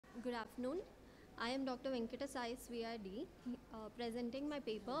Good afternoon. I am Dr. Venkata Sai SVRD, presenting my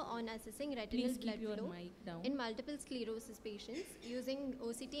paper on assessing retinal Please blood keep your flow mic down. in multiple sclerosis patients using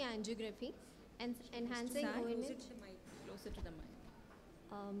OCT angiography and enhancing Closer to the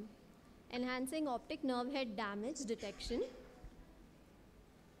mic. enhancing optic nerve head damage detection.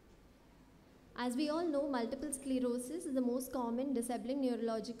 As we all know, multiple sclerosis is the most common disabling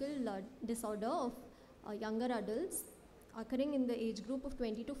neurological disorder of younger adults, occurring in the age group of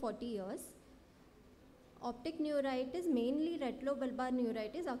 20 to 40 years. Optic neuritis, mainly retinobulbar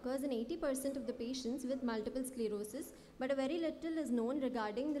neuritis, occurs in 80% of the patients with multiple sclerosis, but very little is known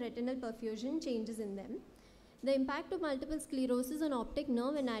regarding the retinal perfusion changes in them. The impact of multiple sclerosis on optic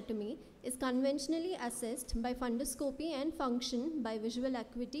nerve anatomy is conventionally assessed by fundoscopy and function by visual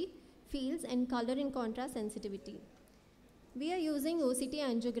acuity, fields, and color and contrast sensitivity. We are using OCT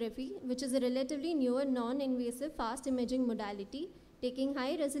angiography, which is a relatively newer non-invasive fast imaging modality, taking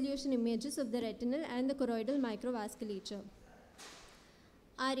high resolution images of the retinal and the choroidal microvasculature.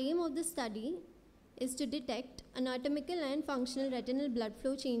 Our aim of this study is to detect anatomical and functional retinal blood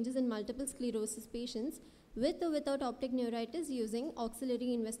flow changes in multiple sclerosis patients with or without optic neuritis using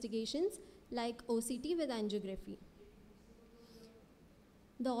auxiliary investigations like OCT with angiography.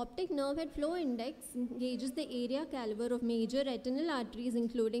 The optic nerve head flow index gauges the area caliber of major retinal arteries,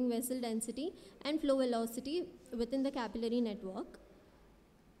 including vessel density and flow velocity within the capillary network.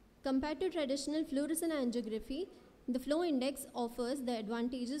 Compared to traditional fluorescent angiography, the flow index offers the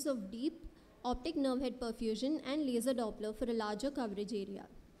advantages of deep optic nerve head perfusion and laser Doppler for a larger coverage area.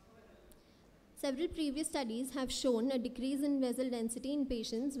 Several previous studies have shown a decrease in vessel density in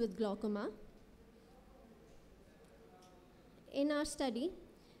patients with glaucoma. In our study,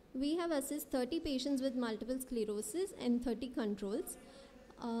 we have assessed 30 patients with multiple sclerosis and 30 controls.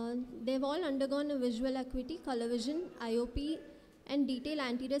 They've all undergone a visual acuity, color vision, IOP, and detailed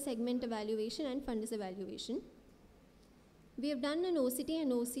anterior segment evaluation and fundus evaluation. We have done an OCT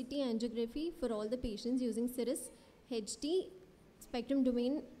and OCT angiography for all the patients using Cirrus HD spectrum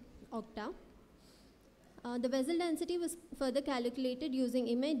domain Octa. The vessel density was further calculated using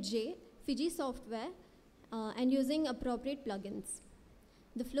ImageJ, Fiji software, and using appropriate plugins.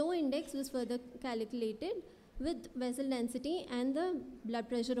 The flow index was further calculated with vessel density and the blood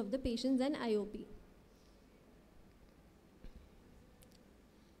pressure of the patients and IOP.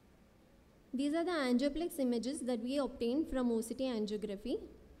 These are the angioplex images that we obtained from OCT angiography.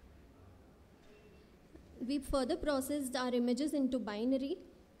 We further processed our images into binary,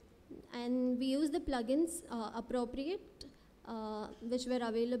 and we used the plugins appropriate which were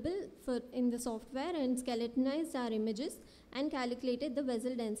available in the software, and skeletonized our images and calculated the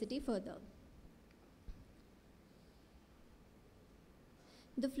vessel density further.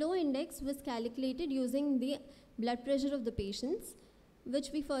 The flow index was calculated using the blood pressure of the patients, which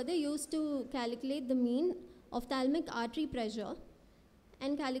we further used to calculate the mean ophthalmic artery pressure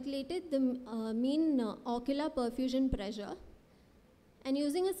and calculated the mean ocular perfusion pressure. And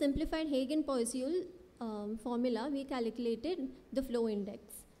using a simplified Hagen-Poiseuille formula, we calculated the flow index.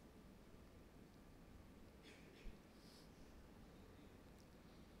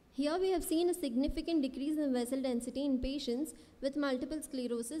 Here we have seen a significant decrease in vessel density in patients with multiple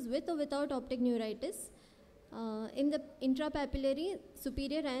sclerosis with or without optic neuritis in the intrapapillary,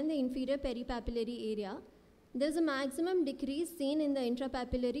 superior and the inferior peripapillary area. There is a maximum decrease seen in the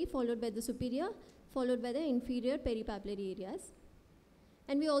intrapapillary, followed by the superior, followed by the inferior peripapillary areas.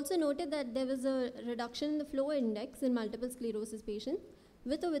 And we also noted that there was a reduction in the flow index in multiple sclerosis patients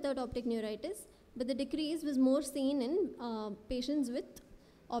with or without optic neuritis, but the decrease was more seen in patients with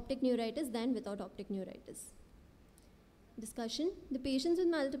optic neuritis than without optic neuritis. Discussion. The patients with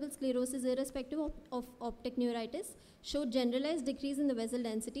multiple sclerosis, irrespective of optic neuritis, showed generalized decrease in the vessel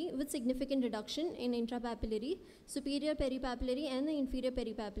density with significant reduction in intrapapillary, superior peripapillary and the inferior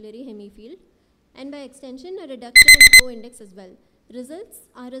peripapillary hemifield, and by extension a reduction in flow index as well.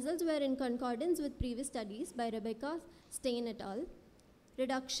 Our results were in concordance with previous studies by Rebecca Stein et al.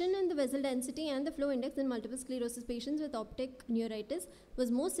 Reduction in the vessel density and the flow index in multiple sclerosis patients with optic neuritis was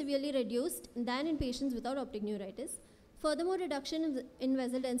more severely reduced than in patients without optic neuritis. Furthermore, reduction in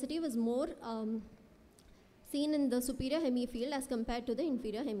vessel density was more seen in the superior hemifield as compared to the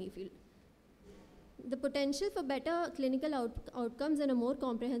inferior hemifield. The potential for better clinical outcomes and a more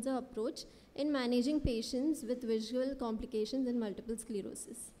comprehensive approach in managing patients with visual complications in multiple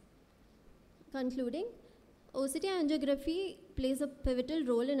sclerosis. Concluding, OCT angiography plays a pivotal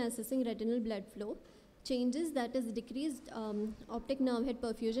role in assessing retinal blood flow changes, that is decreased optic nerve head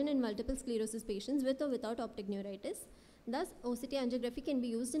perfusion in multiple sclerosis patients with or without optic neuritis. Thus, OCT angiography can be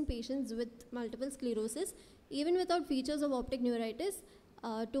used in patients with multiple sclerosis even without features of optic neuritis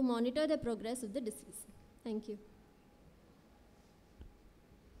to monitor the progress of the disease. Thank you.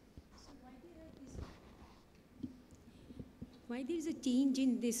 Why there is a change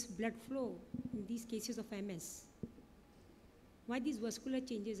in this blood flow in these cases of MS? Why these vascular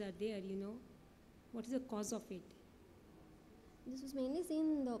changes are there, you know? What is the cause of it? This was mainly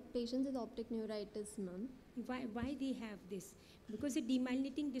seen in the patients with optic neuritis, ma'am. Why they have this? Because a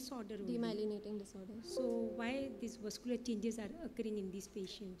demyelinating disorder only. Demyelinating disorder. So why these vascular changes are occurring in these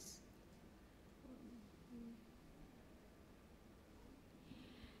patients?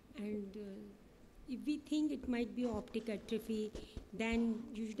 And if we think it might be optic atrophy, then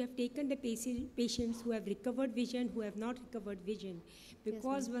you should have taken the patients who have recovered vision, who have not recovered vision.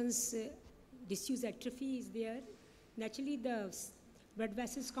 Because Yes, once diffuse atrophy is there, naturally the blood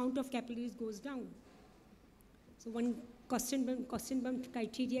vessels count of capillaries goes down. So one Kostenbaum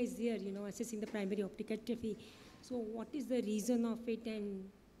criteria is there, you know, assessing the primary optic atrophy. So what is the reason of it, and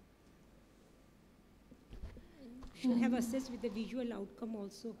should have assessed with the visual outcome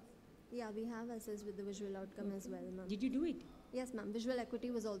also. Yeah, we have assessed with the visual outcome as well, ma'am. Did you do it? Yes, ma'am. Visual acuity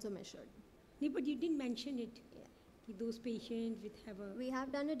was also measured. No, but you didn't mention it. Yeah. Those patients with have a... We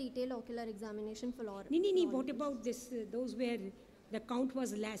have done a detailed ocular examination for all. No, what about this, those where the count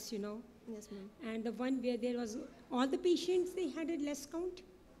was less, you know? Yes, ma'am. And the one where there was, all the patients, they had a less count?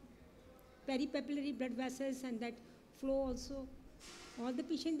 Peripapillary blood vessels and that flow also. All the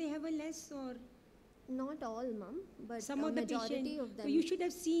patients, they have a less, or? Not all, ma'am, but Some of the majority patients. of them. So you should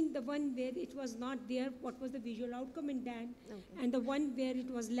have seen the one where it was not there, what was the visual outcome in that. Okay. And the one where it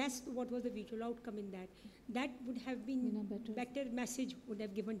was less, what was the visual outcome in that. That would have been better message would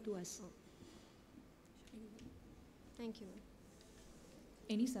have given to us. Oh. Thank you.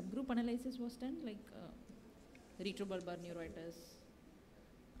 Any subgroup analysis was done, like retrobulbar neuritis,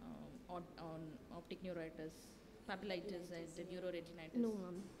 on optic neuritis, papillitis, and neuroretinitis? No,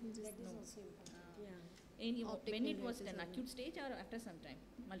 ma'am. Just That is no. also important. Yeah. Any, Optic when it was neuritis an only. acute stage or after some time?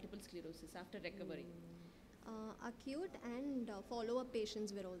 Multiple sclerosis, after recovery? Acute and follow-up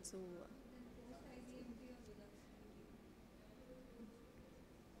patients were also.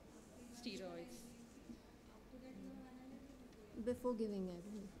 Steroids. Before giving it.